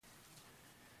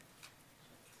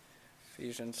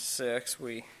Ephesians 6.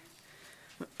 We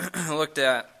looked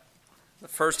at the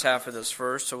first half of this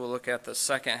verse, so we'll look at the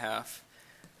second half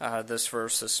of this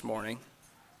verse this morning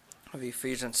of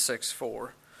Ephesians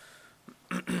 6:4.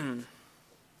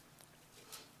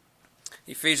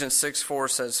 Ephesians 6:4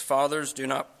 says, "Fathers, do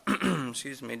not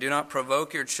do not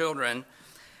provoke your children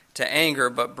to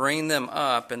anger, but bring them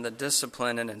up in the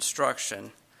discipline and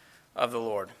instruction of the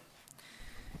Lord."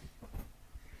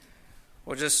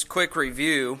 Well, just quick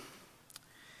review.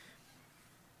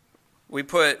 We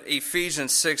put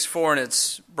Ephesians 6:4 in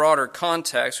its broader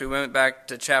context. We went back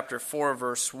to chapter 4,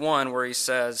 verse 1, where he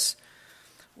says,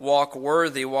 walk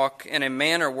in a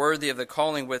manner worthy of the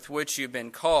calling with which you've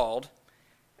been called.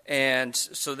 And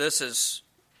so this is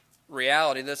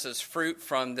reality. This is fruit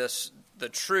from the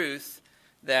truth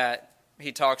that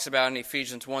he talks about in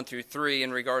Ephesians 1 through 3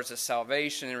 in regards to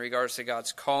salvation, in regards to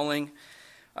God's calling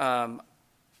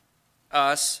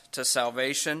us to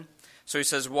salvation. So he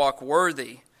says, walk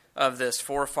worthy of this.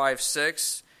 4, 5,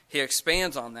 6, he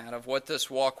expands on that, of what this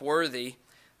walk worthy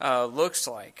looks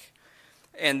like.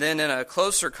 And then in a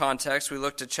closer context, we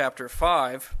looked at chapter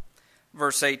 5,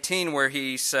 verse 18, where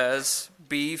he says,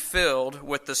 be filled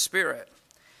with the Spirit.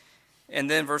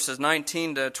 And then verses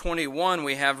 19 to 21,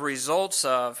 we have results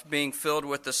of being filled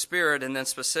with the Spirit. And then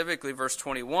specifically verse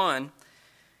 21,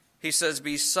 he says,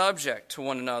 be subject to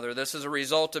one another. This is a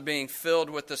result of being filled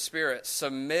with the Spirit,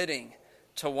 submitting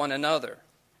to one another.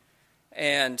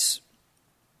 And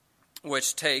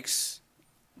which takes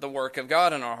the work of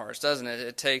God in our hearts, doesn't it?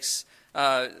 It takes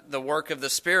the work of the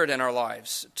Spirit in our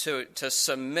lives to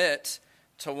submit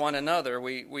to one another.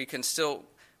 We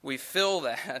feel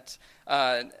that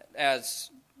as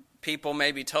people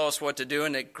maybe tell us what to do,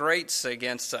 and it grates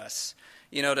against us,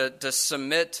 to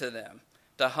submit to them,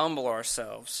 to humble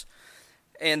ourselves.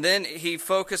 And then he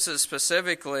focuses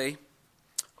specifically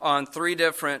on 3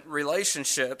 different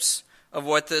relationships of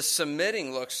what this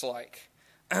submitting looks like.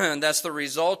 That's the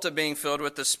result of being filled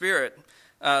with the Spirit.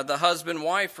 The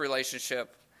husband-wife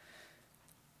relationship.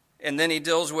 And then he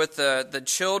deals with the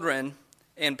children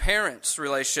and parents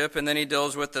relationship. And then he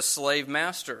deals with the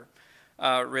slave-master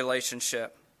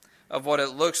relationship of what it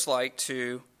looks like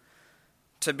to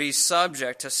be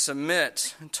subject, to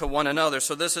submit to one another.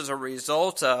 So this is a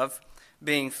result of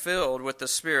being filled with the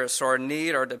Spirit. So our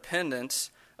need, our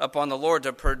dependence upon the Lord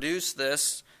to produce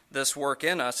this work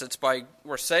in us.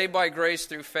 We're saved by grace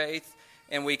through faith,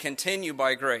 and we continue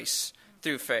by grace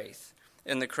through faith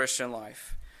in the Christian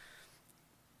life.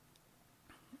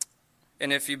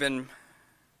 And if you've been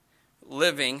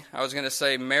living, I was going to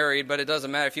say married, but it doesn't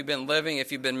matter. If you've been living,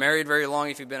 if you've been married very long,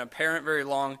 if you've been a parent very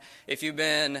long, if you've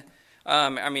been,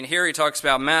 here he talks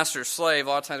about master-slave. A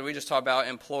lot of times we just talk about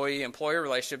employee-employer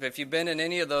relationship. If you've been in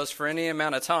any of those for any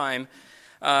amount of time,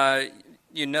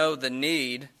 you know the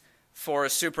need for a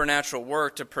supernatural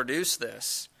work to produce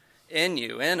this in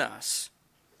you, in us,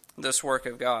 this work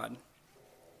of God.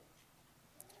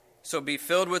 So be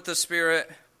filled with the Spirit,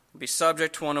 be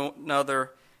subject to one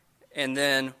another, and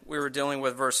then we were dealing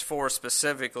with verse 4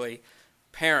 specifically,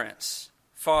 parents,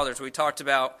 fathers. We talked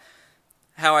about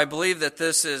how I believe that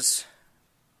this is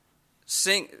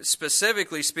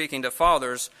specifically speaking to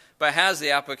fathers, but has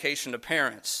the application to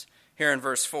parents here in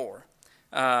verse 4.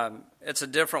 It's a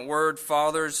different word,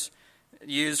 fathers,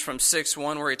 used from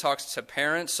 6:1 where he talks to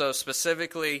parents, so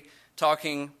specifically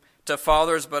talking to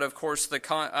fathers, but of course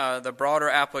the broader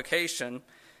application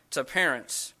to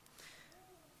parents.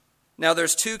 Now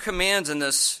there's 2 commands in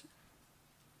this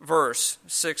verse,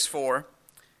 6:4.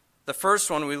 The first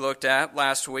one we looked at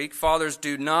last week, fathers,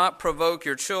 do not provoke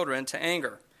your children to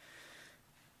anger.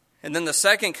 And then the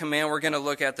second command we're going to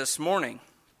look at this morning,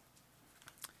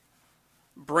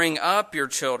 bring up your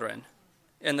children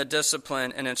in the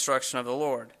discipline and instruction of the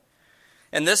Lord.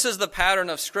 And this is the pattern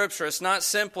of Scripture. It's not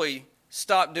simply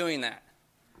stop doing that.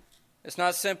 It's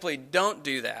not simply don't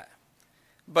do that.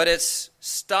 But it's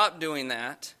stop doing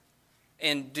that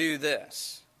and do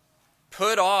this.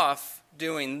 Put off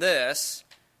doing this.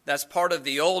 That's part of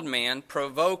the old man,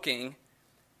 provoking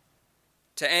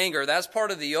to anger. That's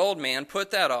part of the old man. Put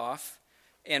that off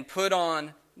and put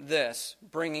on this,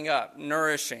 bringing up,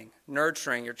 nourishing,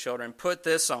 nurturing your children. Put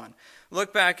this on.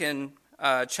 Look back in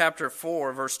chapter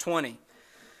 4, verse 20.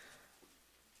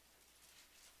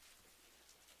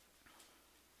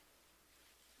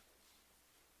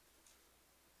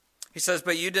 He says,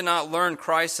 but you did not learn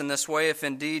Christ in this way, if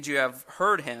indeed you have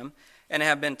heard him and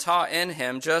have been taught in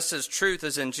him, just as truth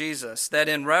is in Jesus, that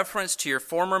in reference to your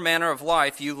former manner of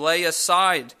life you lay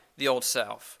aside the old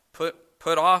self.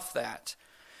 Put off that,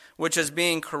 which is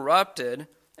being corrupted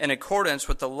in accordance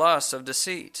with the lusts of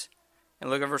deceit, And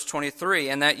look at verse 23.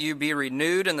 And that you be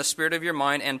renewed in the spirit of your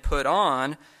mind and put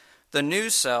on the new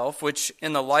self, which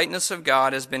in the likeness of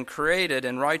God has been created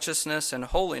in righteousness and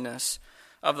holiness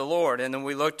of the Lord. And then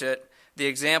we looked at the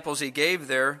examples he gave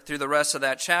there through the rest of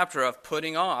that chapter of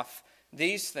putting off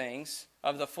these things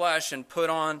of the flesh and put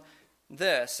on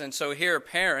this. And so here,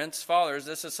 parents, fathers,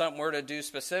 this is something we're to do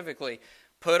specifically.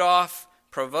 Put off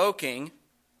provoking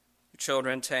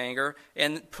children to anger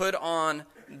and put on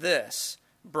this,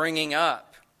 bringing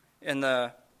up in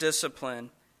the discipline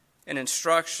and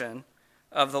instruction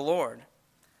of the Lord.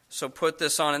 So put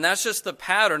this on. And that's just the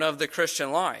pattern of the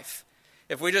Christian life.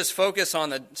 If we just focus on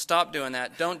the stop doing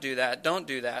that, don't do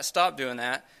that, stop doing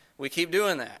that, we keep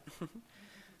doing that.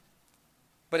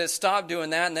 But it's stop doing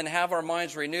that and then have our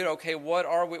minds renewed. Okay, what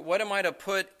am I to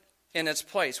put in its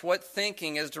place? What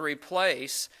thinking is to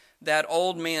replace that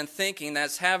old man thinking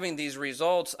that's having these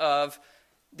results of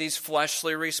these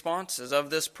fleshly responses, of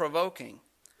this provoking?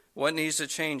 What needs to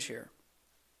change here?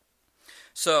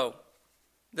 So,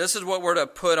 this is what we're to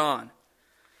put on.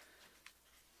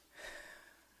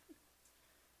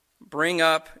 Bring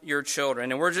up your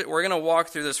children. And we're going to walk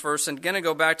through this verse and going to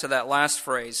go back to that last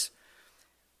phrase,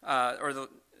 or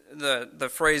the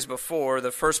phrase before,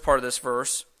 the first part of this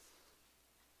verse,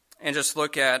 and just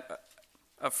look at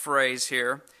a phrase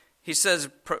here. He says,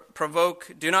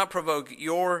 do not provoke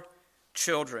your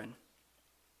children.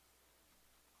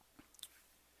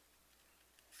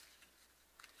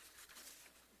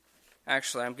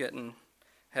 Actually, I'm getting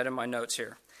ahead of my notes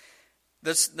here.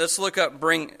 Let's look at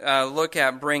bring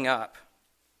up.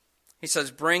 He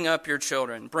says, bring up your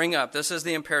children. Bring up. This is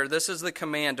the imperative. This is the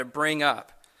command to bring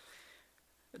up.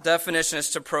 The definition is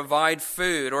to provide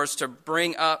food, or it's to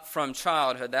bring up from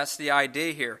childhood. That's the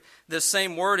idea here. This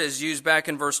same word is used back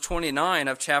in verse 29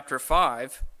 of chapter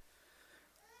 5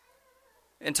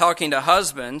 in talking to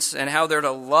husbands and how they're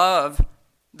to love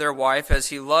their wife as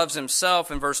he loves himself.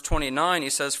 In verse 29, he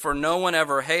says, for no one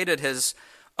ever hated his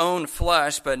own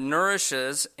flesh, but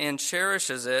nourishes and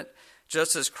cherishes it,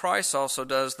 just as Christ also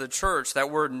does the church.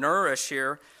 That word nourish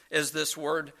here is this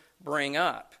word bring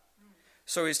up.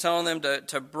 So he's telling them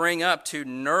to bring up, to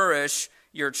nourish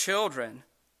your children.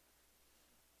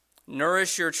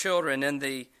 Nourish your children in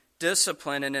the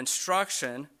discipline and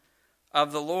instruction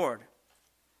of the Lord.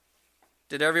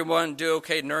 Did everyone do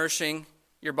okay nourishing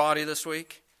your body this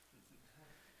week?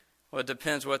 Well, it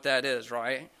depends what that is,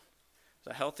 right? Is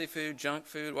it healthy food, junk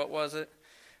food, what was it?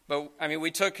 But, I mean,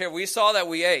 we took care, we saw that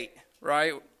we ate,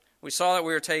 right? We saw that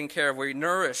we were taken care of. We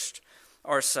nourished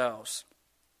ourselves.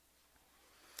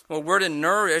 Well, we're to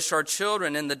nourish our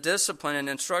children in the discipline and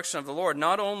instruction of the Lord.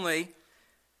 Not only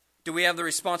do we have the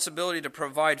responsibility to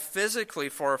provide physically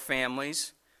for our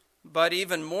families, but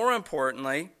even more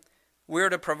importantly, we're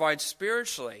to provide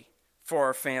spiritually for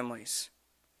our families.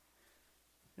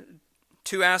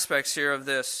 Two aspects here of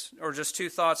this, or just two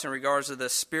thoughts in regards to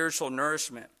this spiritual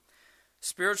nourishment.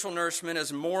 Spiritual nourishment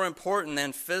is more important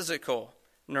than physical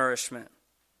nourishment.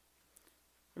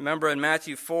 Remember in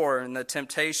Matthew 4, in the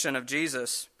temptation of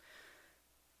Jesus,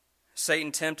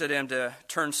 Satan tempted him to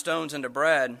turn stones into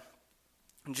bread.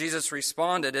 And Jesus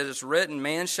responded, it is written,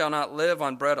 man shall not live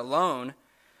on bread alone,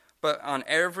 but on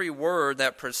every word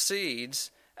that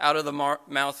proceeds out of the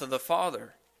mouth of the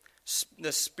Father.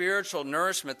 The spiritual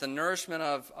nourishment, the nourishment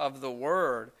of the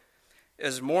Word,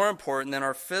 is more important than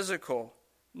our physical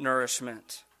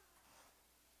nourishment.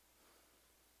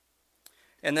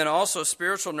 And then also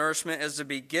spiritual nourishment is to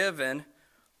be given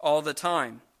all the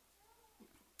time.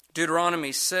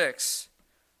 Deuteronomy 6,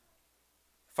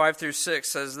 5 through 6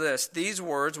 says this, these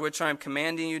words which I am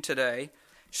commanding you today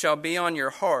shall be on your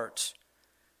heart.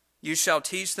 You shall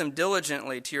teach them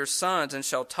diligently to your sons, and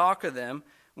shall talk of them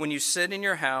when you sit in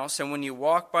your house, and when you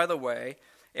walk by the way,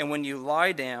 and when you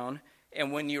lie down,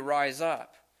 and when you rise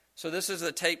up. So this is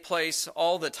to take place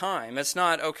all the time. It's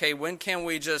not, okay, when can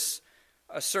we just,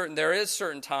 there is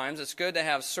certain times. It's good to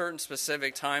have certain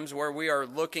specific times where we are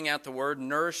looking at the Word,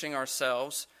 nourishing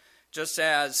ourselves, just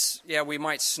as, we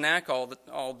might snack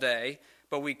all day,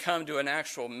 but we come to an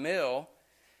actual meal.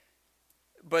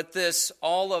 But this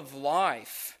all of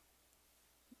life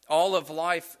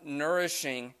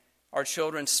nourishing our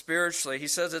children spiritually, he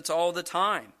says it's all the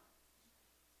time.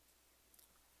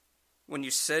 When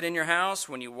you sit in your house,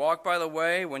 when you walk by the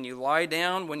way, when you lie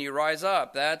down, when you rise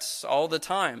up, that's all the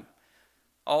time.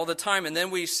 All the time. And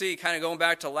then we see, kind of going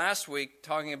back to last week,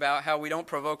 talking about how we don't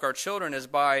provoke our children is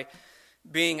by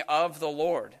being of the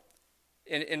Lord.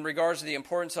 In regards to the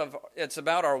importance of, it's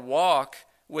about our walk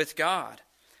with God.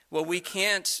 Well, we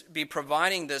can't be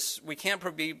providing this, we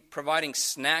can't be providing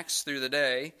snacks through the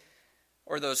day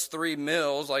or those 3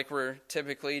 meals like we're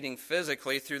typically eating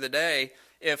physically through the day,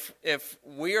 if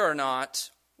we are not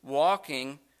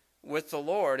walking with the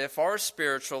Lord, if our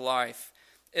spiritual life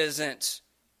isn't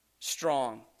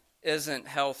strong, isn't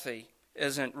healthy,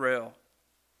 isn't real.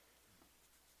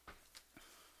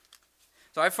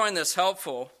 So I find this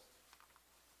helpful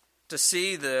to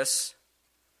see this,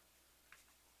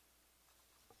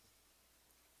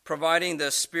 providing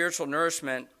this spiritual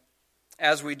nourishment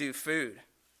as we do food.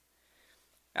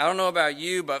 I don't know about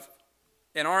you, but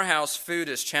in our house, food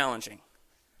is challenging.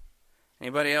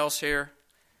 Anybody else here?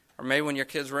 Or maybe when your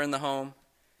kids were in the home,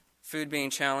 food being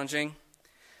challenging.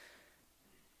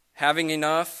 Having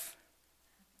enough,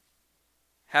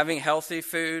 having healthy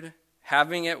food,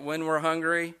 having it when we're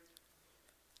hungry,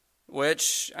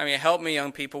 which, help me,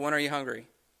 young people, when are you hungry?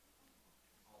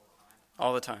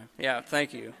 All the time. Yeah,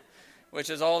 thank you. Which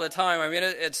is all the time.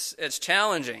 It's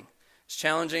challenging. It's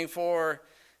challenging for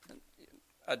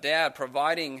a dad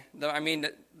providing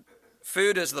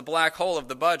food is the black hole of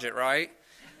the budget, right?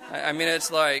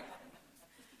 It's like,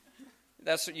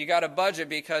 you got a budget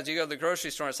because you go to the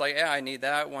grocery store and it's like, yeah, I need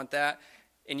that, want that.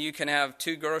 And you can have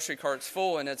 2 grocery carts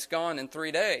full and it's gone in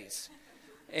 3 days.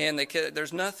 And the kid,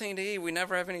 there's nothing to eat. We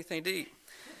never have anything to eat.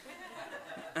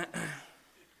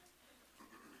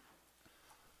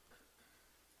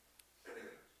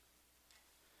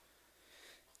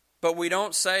 But we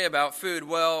don't say about food,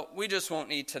 well, we just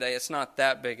won't eat today. It's not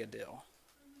that big a deal.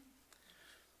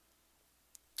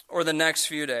 Or the next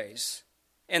few days.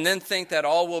 And then think that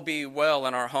all will be well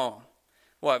in our home.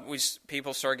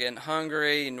 People start getting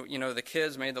hungry, and the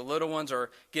kids, maybe the little ones,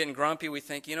 are getting grumpy. We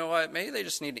think, you know what, maybe they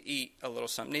just need to eat a little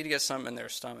something, need to get something in their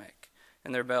stomach,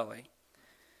 in their belly.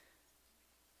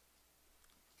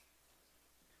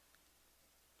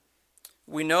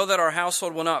 We know that our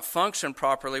household will not function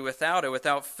properly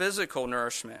without physical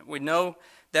nourishment. We know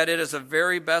that it is a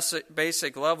very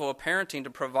basic level of parenting to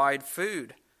provide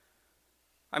food.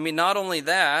 Not only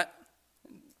that,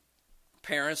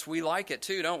 parents, we like it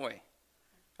too, don't we?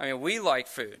 We like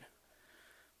food.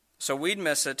 So we'd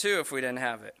miss it too if we didn't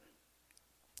have it.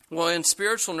 Well, in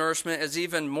spiritual nourishment is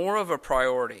even more of a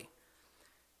priority.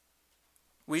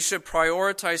 We should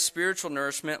prioritize spiritual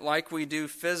nourishment like we do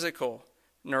physical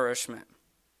nourishment.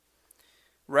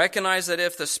 Recognize that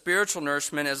if the spiritual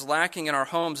nourishment is lacking in our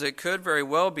homes, it could very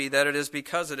well be that it is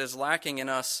because it is lacking in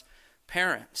us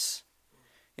parents.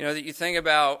 That you think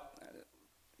about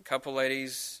a couple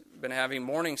ladies been having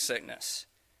morning sickness.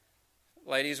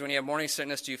 Ladies, when you have morning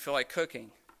sickness, do you feel like cooking?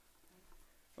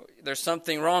 There's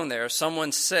something wrong there.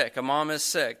 Someone's sick. A mom is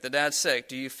sick. The dad's sick.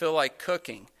 Do you feel like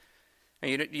cooking?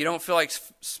 And you don't feel like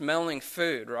smelling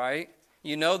food, right?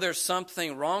 There's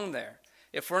something wrong there.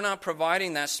 If we're not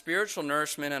providing that spiritual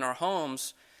nourishment in our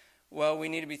homes, well, we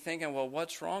need to be thinking, well,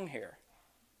 what's wrong here?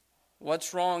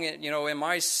 What's wrong? Am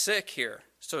I sick here,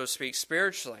 so to speak,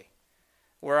 spiritually?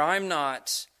 Where I'm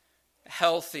not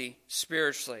healthy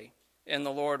spiritually in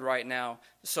the Lord right now,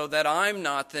 so that I'm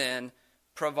not then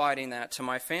providing that to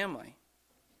my family.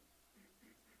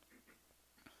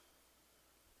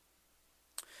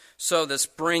 So this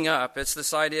bring up, it's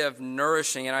this idea of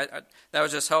nourishing, and that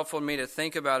was just helpful to me to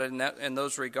think about it in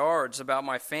those regards about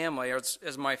my family.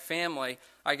 As my family,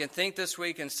 I can think this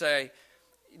week and say,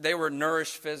 they were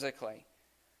nourished physically.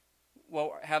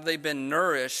 Well, have they been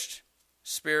nourished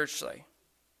spiritually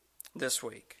this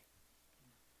week?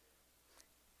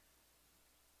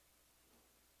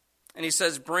 And he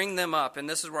says, bring them up. And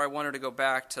this is where I wanted to go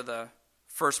back to the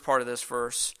first part of this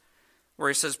verse, where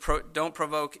he says, don't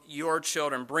provoke your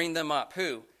children. Bring them up.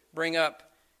 Who? Bring up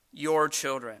your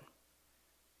children.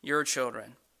 Your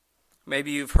children.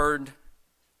 Maybe you've heard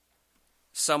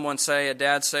someone say, a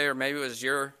dad say, or maybe it was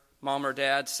your mom or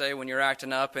dad say when you're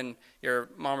acting up, and your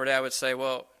mom or dad would say,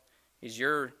 well, he's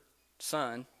your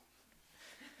son.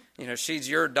 She's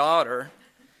your daughter.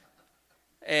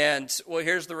 And, well,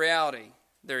 here's the reality.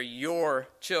 They're your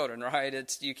children,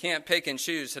 right? You can't pick and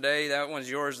choose. Today, that one's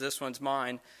yours, this one's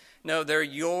mine. No, they're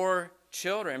your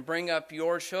children. Bring up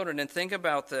your children. And think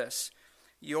about this.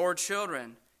 Your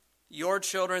children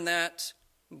that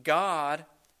God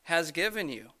has given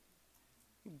you.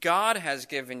 God has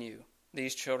given you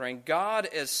these children. God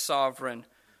is sovereign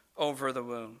over the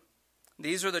womb.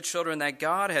 These are the children that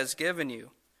God has given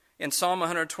you. In Psalm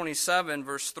 127,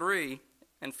 verse 3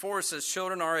 and 4, it says,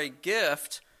 children are a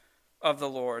gift of the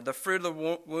Lord. The fruit of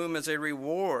the womb is a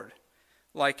reward,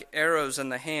 like arrows in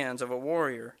the hands of a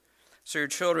warrior. So your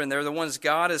children, they're the ones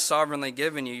God has sovereignly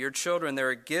given you. Your children, they're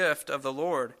a gift of the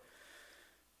Lord.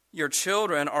 Your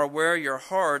children are where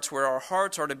our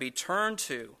hearts are to be turned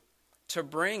to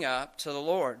bring up to the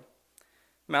Lord.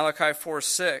 Malachi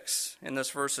 4:6, and this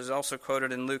verse is also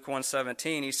quoted in Luke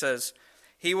 1:17, he says,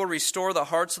 "He will restore the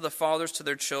hearts of the fathers to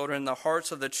their children, the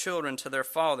hearts of the children to their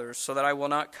fathers, so that I will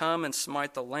not come and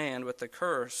smite the land with the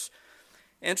curse."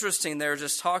 Interesting, they're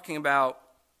just talking about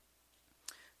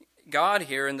God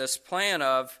here in this plan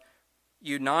of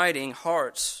uniting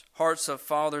hearts of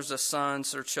fathers to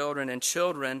sons or children, and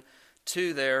children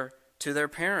to their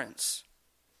parents.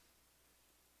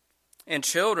 And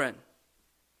children,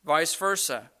 vice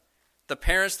versa. The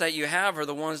parents that you have are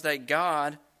the ones that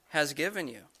God has given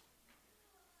you.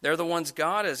 They're the ones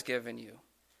God has given you.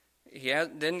 He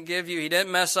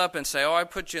didn't mess up and say, "Oh, I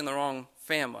put you in the wrong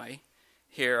family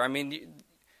here." I mean,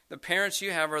 the parents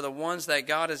you have are the ones that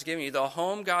God has given you. The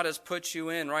home God has put you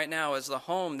in right now is the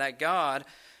home that God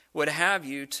would have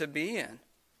you to be in.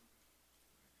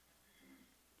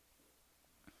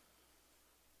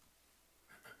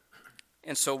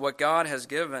 And so what God has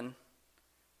given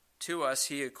to us,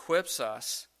 He equips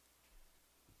us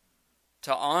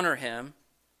to honor Him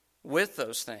with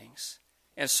those things.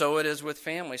 And so it is with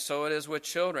family, so it is with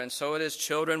children, so it is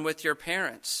children with your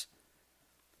parents.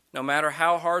 No matter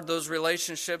how hard those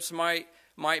relationships might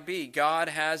be, God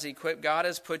has equipped, God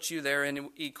has put you there and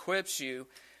equips you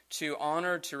to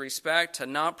honor, to respect, to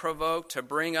not provoke, to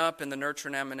bring up in the nurture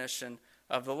and admonition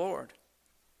of the Lord.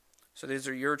 So these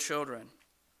are your children.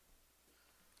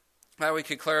 Now we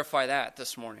could clarify that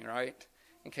this morning, right?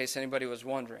 In case anybody was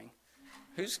wondering.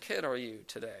 Whose kid are you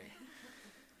today?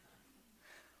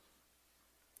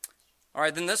 All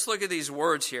right, then let's look at these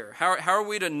words here. How are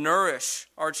we to nourish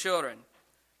our children?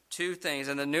 Two things.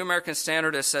 In the New American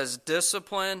Standard, it says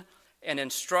discipline and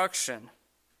instruction.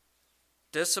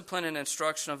 Discipline and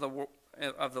instruction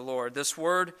of the Lord. This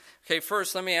word, okay,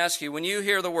 first let me ask you, when you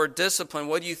hear the word discipline,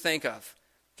 what do you think of?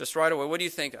 Just right away, what do you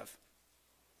think of?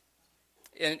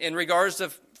 In regards to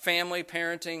family,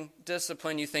 parenting,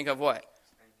 discipline, you think of what?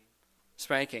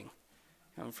 Spanking.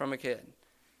 Coming from a kid.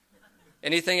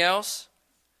 Anything else?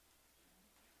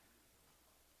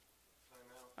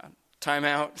 Time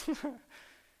out.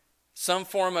 Some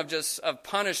form of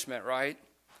punishment, right?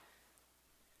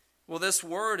 Well, this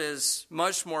word is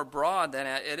much more broad than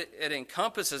that. It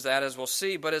encompasses that, as we'll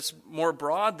see, but it's more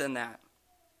broad than that.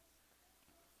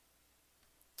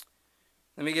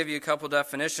 Let me give you a couple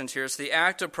definitions here. It's the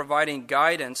act of providing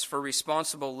guidance for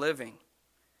responsible living.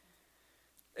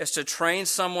 It's to train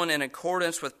someone in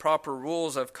accordance with proper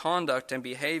rules of conduct and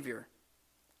behavior.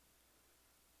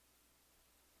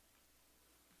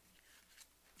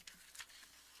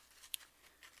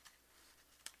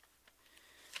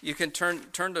 You can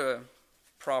turn to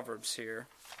Proverbs here.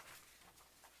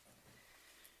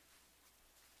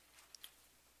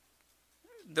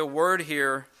 The word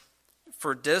here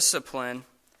for discipline,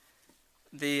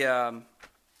 the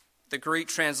Greek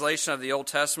translation of the Old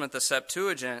Testament, the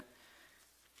Septuagint,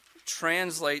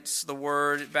 translates the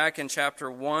word back in chapter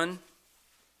 1,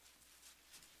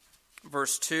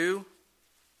 verse 2.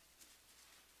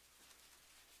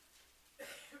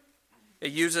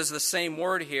 It uses the same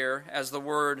word here as the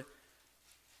word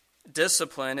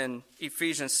discipline in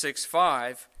Ephesians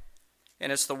 6:5,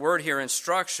 and it's the word here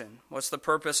instruction. What's the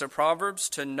purpose of Proverbs?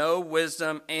 To know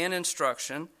wisdom and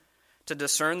instruction, to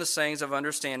discern the sayings of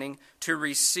understanding, to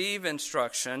receive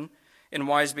instruction in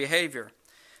wise behavior.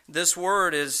 This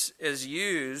word is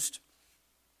used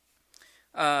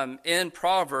in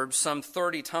Proverbs some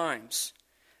 30 times.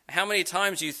 How many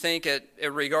times do you think it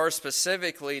regards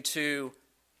specifically to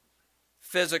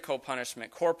physical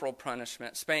punishment, corporal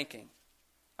punishment, spanking?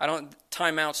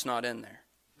 Timeout's not in there.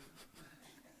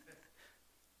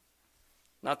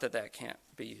 Not that can't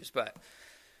be used, but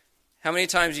how many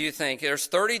times do you think? There's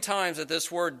 30 times that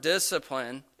this word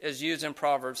discipline is used in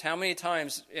Proverbs. How many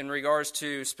times in regards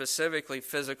to specifically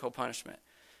physical punishment?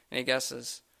 Any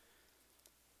guesses?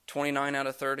 29 out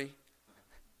of 30?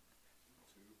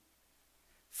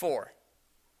 4.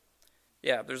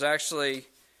 Yeah, there's actually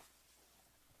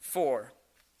 4.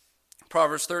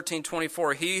 Proverbs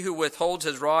 13:24, he who withholds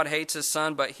his rod hates his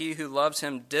son, but he who loves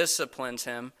him disciplines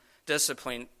him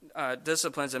diligently.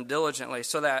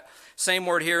 So that same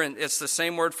word here, and it's the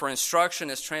same word for instruction,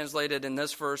 is translated in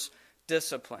this verse,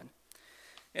 discipline.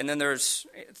 And then there's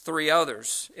 3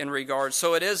 others in regards.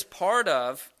 So it is part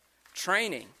of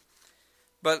training.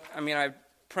 But, I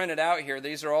printed out here,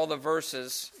 these are all the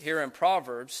verses here in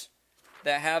Proverbs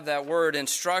that have that word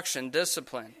instruction,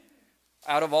 discipline.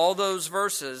 Out of all those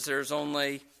verses, there's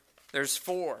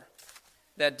 4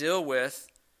 that deal with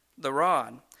the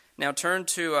rod. Now turn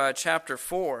to chapter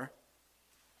 4.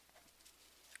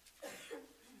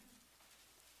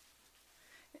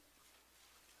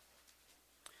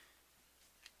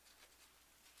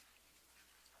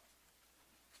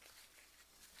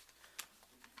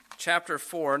 chapter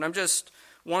 4, and I just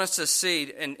want us to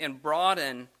see and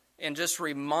broaden and just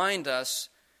remind us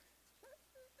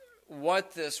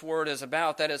what this word is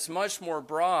about, that it's much more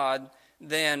broad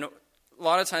than a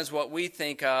lot of times what we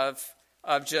think of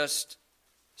just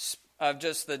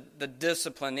the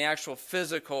discipline, the actual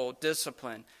physical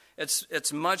discipline.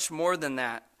 It's much more than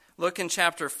that. Look in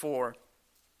chapter 4.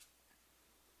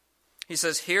 He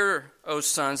says, "Hear, O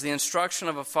sons, the instruction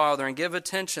of a father, and give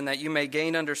attention that you may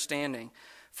gain understanding.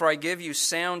 For I give you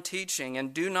sound teaching,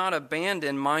 and do not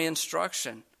abandon my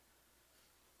instruction.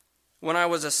 When I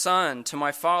was a son to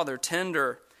my father,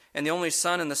 tender, and the only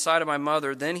son in the sight of my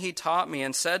mother, then he taught me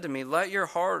and said to me, let your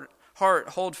heart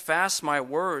hold fast my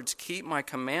words, keep my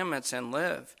commandments, and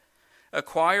live.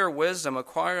 Acquire wisdom,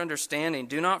 acquire understanding.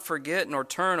 Do not forget nor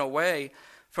turn away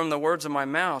from the words of my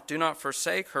mouth. Do not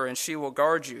forsake her, and she will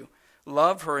guard you.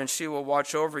 Love her, and she will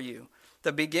watch over you.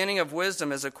 The beginning of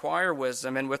wisdom is acquire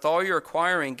wisdom, and with all your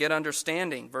acquiring, get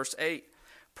understanding." Verse 8,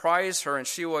 "Prize her, and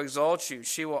she will exalt you.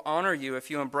 She will honor you if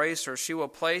you embrace her. She will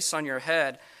place on your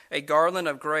head a garland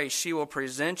of grace. She will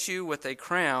present you with a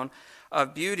crown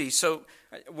of beauty." So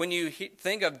when you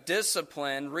think of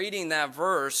discipline, reading that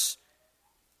verse,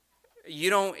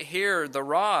 you don't hear the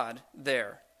rod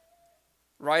there,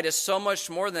 right? It's so much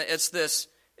more than it's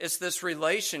this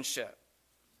relationship.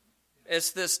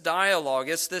 It's this dialogue,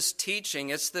 it's this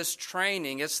teaching, it's this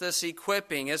training, it's this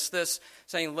equipping, it's this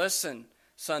saying, listen,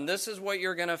 son, this is what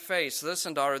you're going to face.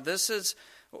 Listen, daughter, this is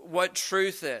what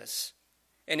truth is.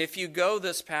 And if you go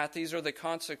this path, these are the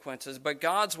consequences. But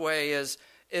God's way is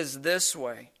this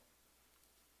way.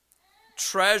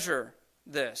 Treasure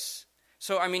this.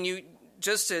 So, I mean, you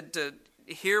just to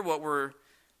hear what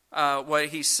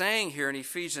he's saying here in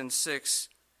Ephesians 6,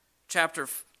 chapter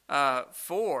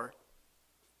 4.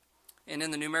 And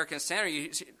in the New American Standard,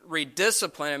 you read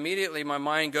discipline, immediately my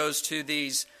mind goes to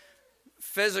these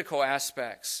physical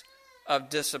aspects of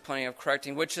disciplining, of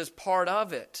correcting, which is part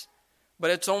of it.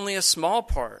 But it's only a small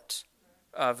part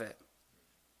of it.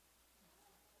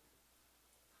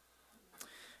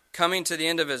 Coming to the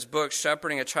end of his book,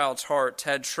 Shepherding a Child's Heart,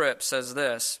 Ted Tripp says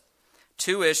this: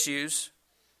 "Two issues,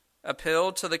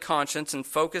 appeal to the conscience and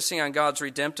focusing on God's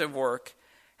redemptive work,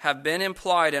 have been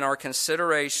implied in our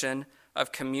consideration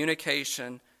of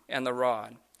communication and the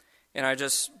rod." And I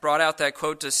just brought out that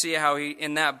quote to see how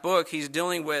in that book, he's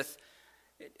dealing with,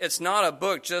 it's not a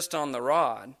book just on the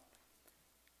rod.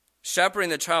 Shepherding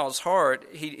the Child's Heart,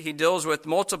 he deals with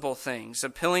multiple things: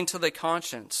 appealing to the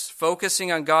conscience, focusing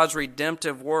on God's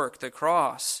redemptive work, the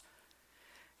cross.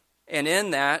 And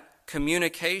in that,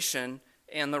 communication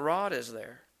and the rod is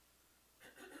there.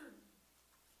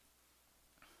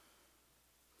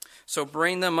 So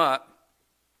bring them up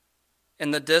in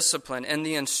the discipline, in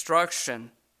the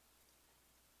instruction,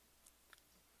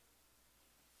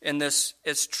 in this,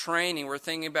 it's training. We're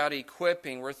thinking about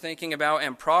equipping. We're thinking about,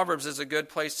 and Proverbs is a good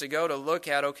place to go to look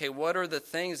at, okay, what are the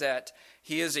things that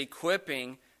he is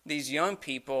equipping these young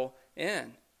people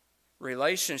in?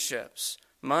 Relationships,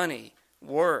 money,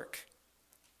 work,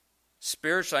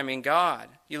 spiritual, I mean God.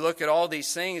 You look at all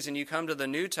these things and you come to the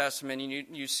New Testament and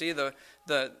you see the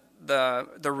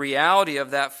reality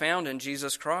of that found in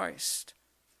Jesus Christ.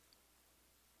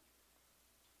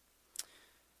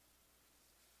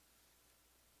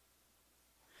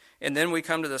 And then we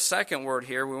come to the second word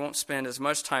here. We won't spend as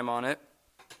much time on it.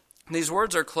 These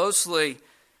words are closely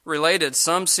related.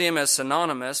 Some see them as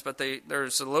synonymous, but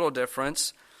there's a little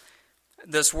difference.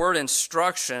 This word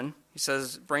instruction, he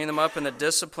says, bring them up in the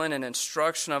discipline and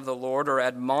instruction of the Lord, or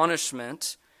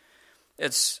admonishment.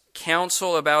 It's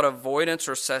counsel about avoidance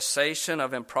or cessation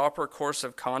of improper course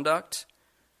of conduct.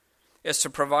 It's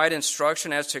to provide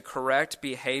instruction as to correct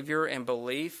behavior and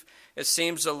belief. It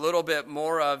seems a little bit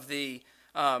more of the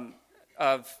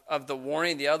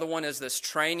warning. The other one is this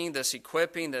training, this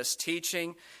equipping, this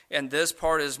teaching, and this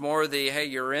part is more the, hey,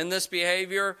 you're in this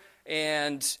behavior,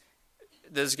 and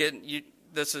this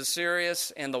is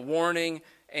serious, and the warning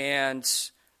and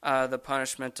the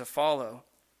punishment to follow.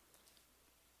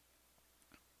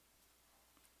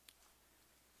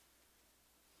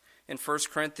 In 1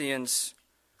 Corinthians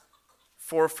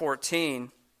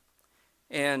 4:14,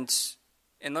 and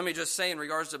let me just say in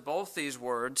regards to both these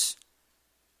words,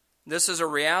 this is a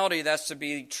reality that's to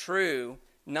be true,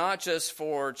 not just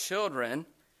for children,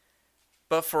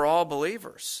 but for all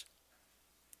believers,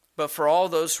 but for all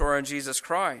those who are in Jesus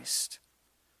Christ.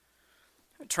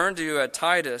 Turn to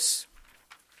Titus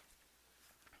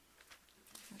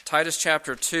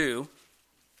chapter 2.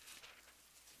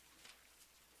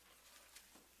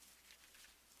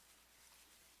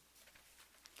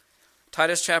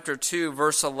 Titus chapter 2,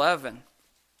 verse 11.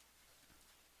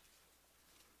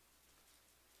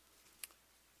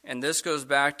 And this goes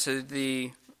back to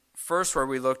the first word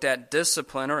we looked at,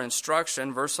 discipline or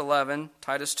instruction. Verse 11,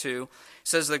 Titus 2,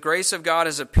 says, the grace of God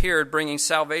has appeared, bringing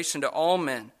salvation to all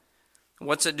men.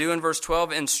 What's it do in verse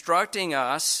 12? Instructing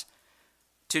us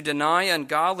to deny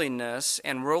ungodliness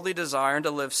and worldly desire and to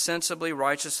live sensibly,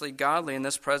 righteously, godly in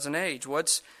this present age.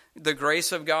 What's the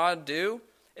grace of God do?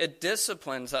 It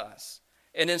disciplines us.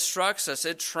 It instructs us.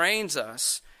 It trains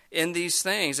us in these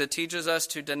things. It teaches us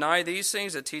to deny these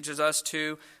things. It teaches us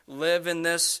to live in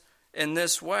this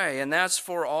way. And that's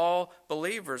for all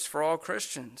believers, for all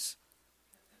Christians.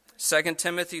 2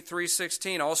 Timothy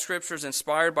 3:16, all Scripture is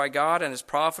inspired by God and is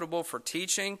profitable for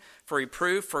teaching, for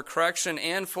reproof, for correction,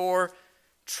 and for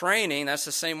training. That's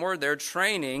the same word there,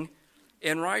 training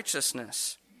in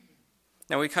righteousness.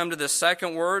 Now we come to the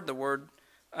second word, the word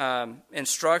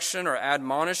instruction or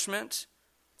admonishment.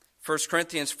 1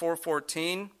 Corinthians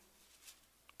 4:14,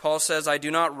 Paul says, I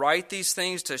do not write these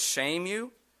things to shame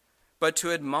you, but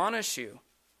to admonish you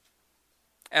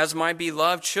as my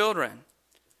beloved children.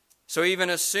 So he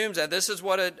even assumes that this is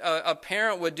what a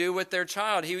parent would do with their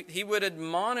child. He would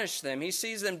admonish them. He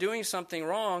sees them doing something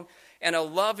wrong, and a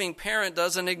loving parent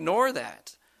doesn't ignore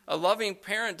that. A loving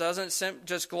parent doesn't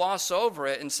just gloss over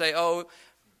it and say, oh,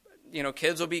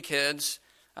 kids will be kids,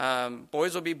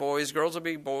 boys will be boys, girls will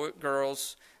be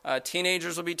girls,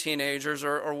 teenagers will be teenagers,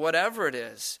 or whatever it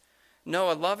is.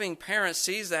 No, a loving parent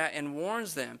sees that and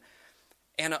warns them.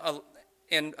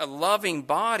 And a loving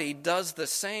body does the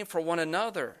same for one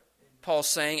another, Paul's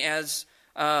saying,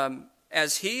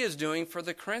 as he is doing for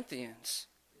the Corinthians.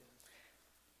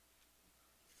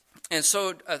 And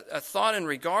so a thought in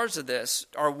regards to this,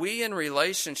 are we in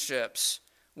relationships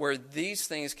where these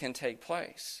things can take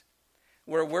place?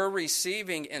 Where we're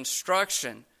receiving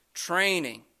instruction,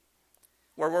 training,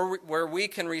 where we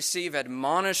can receive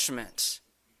admonishments.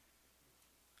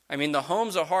 I mean, the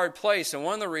home's a hard place, and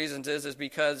one of the reasons is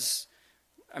because,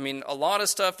 a lot of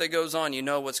stuff that goes on, you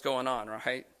know what's going on,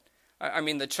 right?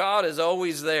 The child is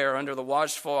always there under the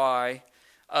watchful eye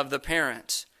of the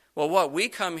parent. Well, we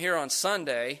come here on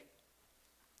Sunday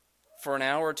for an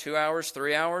hour, 2 hours,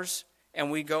 3 hours,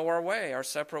 and we go our way, our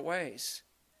separate ways.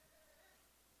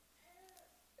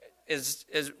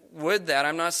 Would that,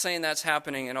 I'm not saying that's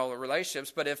happening in all the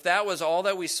relationships, but if that was all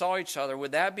that we saw each other,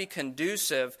 would that be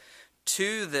conducive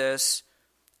to this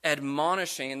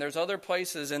admonishing? And there's other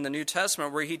places in the New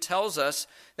Testament where he tells us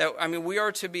that, we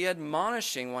are to be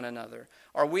admonishing one another.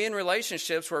 Are we in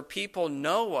relationships where people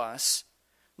know us,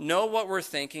 know what we're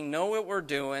thinking, know what we're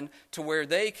doing, to where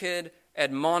they could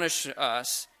admonish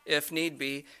us if need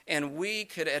be, and we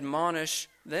could admonish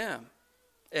them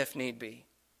if need be?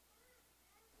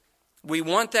 We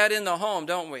want that in the home,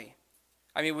 don't we?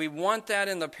 We want that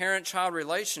in the parent-child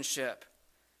relationship.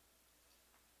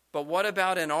 But what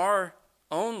about in our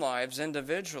own lives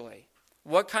individually?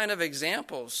 What kind of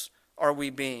examples are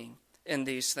we being in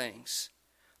these things?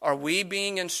 Are we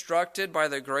being instructed by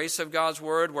the grace of God's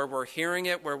word, where we're hearing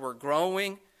it, where we're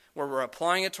growing, where we're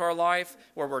applying it to our life,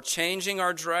 where we're changing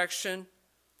our direction,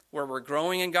 where we're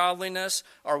growing in godliness?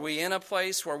 Are we in a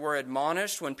place where we're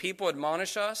admonished when people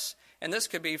admonish us? And this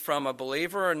could be from a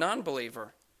believer or a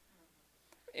non-believer.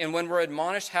 And when we're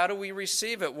admonished, how do we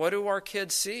receive it? What do our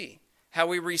kids see? How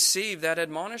we receive that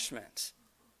admonishment?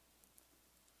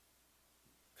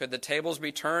 Could the tables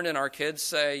be turned and our kids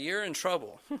say, you're in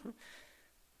trouble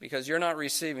because you're not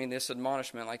receiving this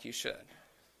admonishment like you should?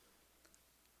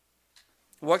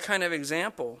 What kind of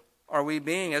example are we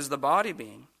being as the body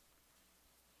being?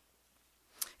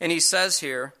 And he says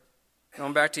here,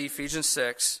 going back to Ephesians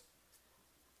 6,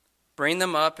 bring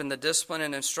them up in the discipline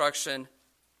and instruction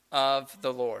of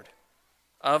the Lord.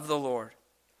 Of the Lord.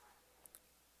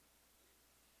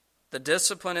 The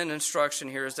discipline and instruction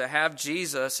here is to have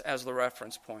Jesus as the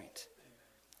reference point.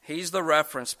 He's the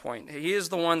reference point. He is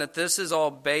the one that this is all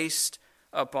based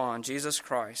upon, Jesus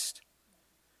Christ.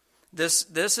 This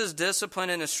is discipline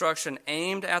and instruction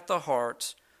aimed at the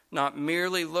heart, not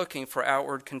merely looking for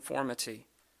outward conformity.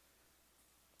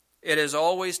 It is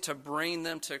always to bring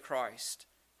them to Christ.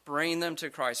 Bring them to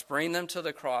Christ. Bring them to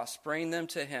the cross. Bring them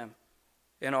to Him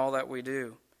in all that we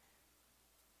do.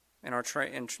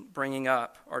 In bringing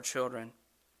up our children.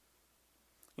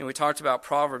 We talked about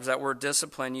Proverbs, that word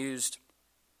discipline used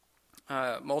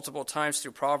multiple times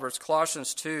through Proverbs.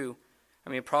 Colossians 2,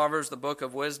 Proverbs, the book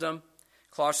of wisdom.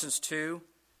 Colossians 2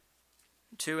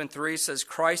 and 3 says,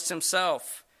 Christ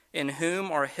Himself, in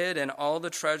whom are hidden all the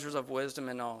treasures of wisdom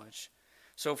and knowledge.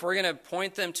 So if we're going to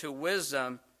point them to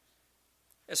wisdom,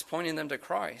 it's pointing them to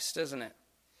Christ, isn't it?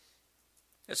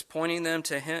 It's pointing them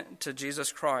to Him, to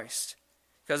Jesus Christ.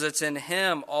 Because it's in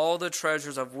Him all the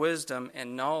treasures of wisdom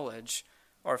and knowledge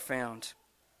are found.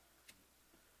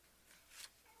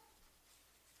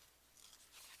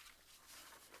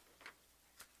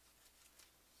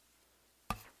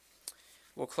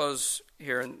 we'll close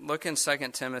here and look in 2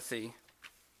 Timothy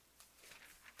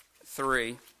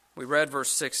 3. We read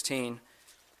verse 16.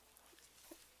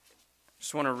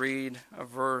 Just want to read a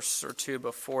verse or two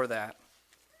before that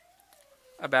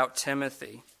about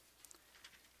Timothy.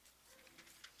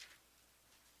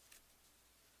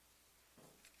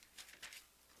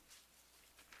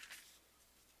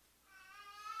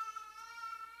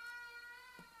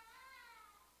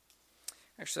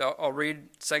 Actually, I'll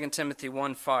read 2 Timothy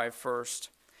 1:5 first.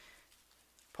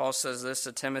 Paul says this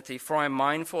to Timothy, "For I am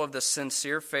mindful of the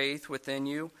sincere faith within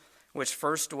you, which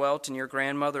first dwelt in your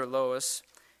grandmother Lois,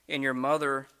 in your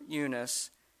mother Eunice,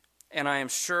 and I am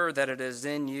sure that it is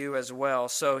in you as well."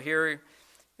 So here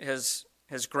his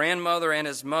grandmother and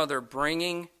his mother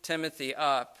bringing Timothy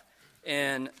up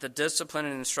in the discipline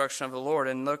and instruction of the Lord.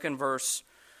 And look in verse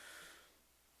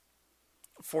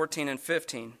 14 and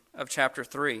 15 of chapter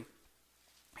 3.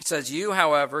 It says, "You,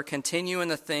 however, continue in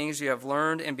the things you have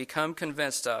learned and become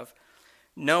convinced of,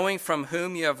 knowing from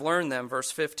whom you have learned them,"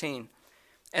 verse 15,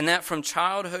 "and that from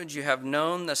childhood you have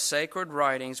known the sacred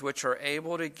writings which are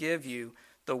able to give you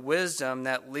the wisdom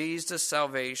that leads to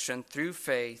salvation through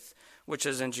faith, which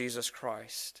is in Jesus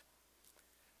Christ."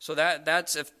 So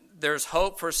that's if there's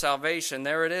hope for salvation,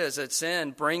 there it is. It's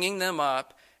in bringing them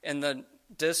up in the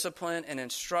discipline and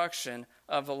instruction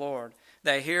of the Lord.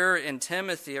 That here in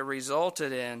Timothy it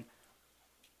resulted in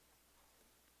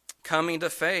coming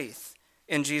to faith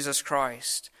in Jesus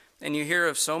Christ. And you hear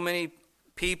of so many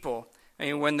people, I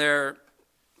mean, when they're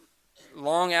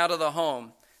long out of the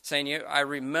home, saying, I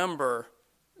remember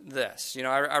this.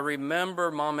 I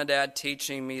remember mom and dad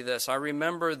teaching me this. I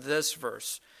remember this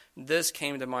verse. This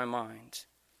came to my mind.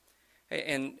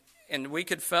 And we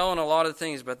could fail in a lot of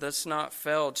things, but let's not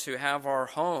fail to have our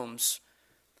homes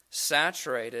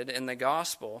saturated in the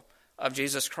gospel of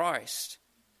Jesus Christ.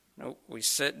 We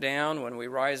sit down, when we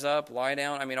rise up, lie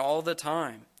down, all the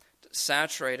time,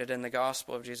 saturated in the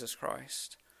gospel of Jesus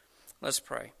Christ. Let's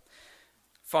pray.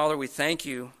 Father, we thank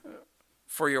you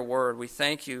for your word. We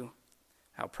thank you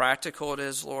how practical it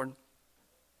is, Lord.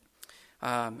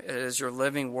 It is your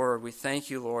living word. We thank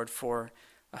you, Lord, for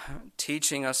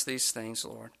teaching us these things,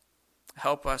 Lord.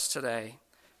 Help us today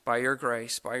by your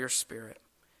grace, by your Spirit.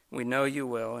 We know you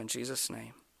will. In Jesus'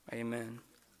 name, amen.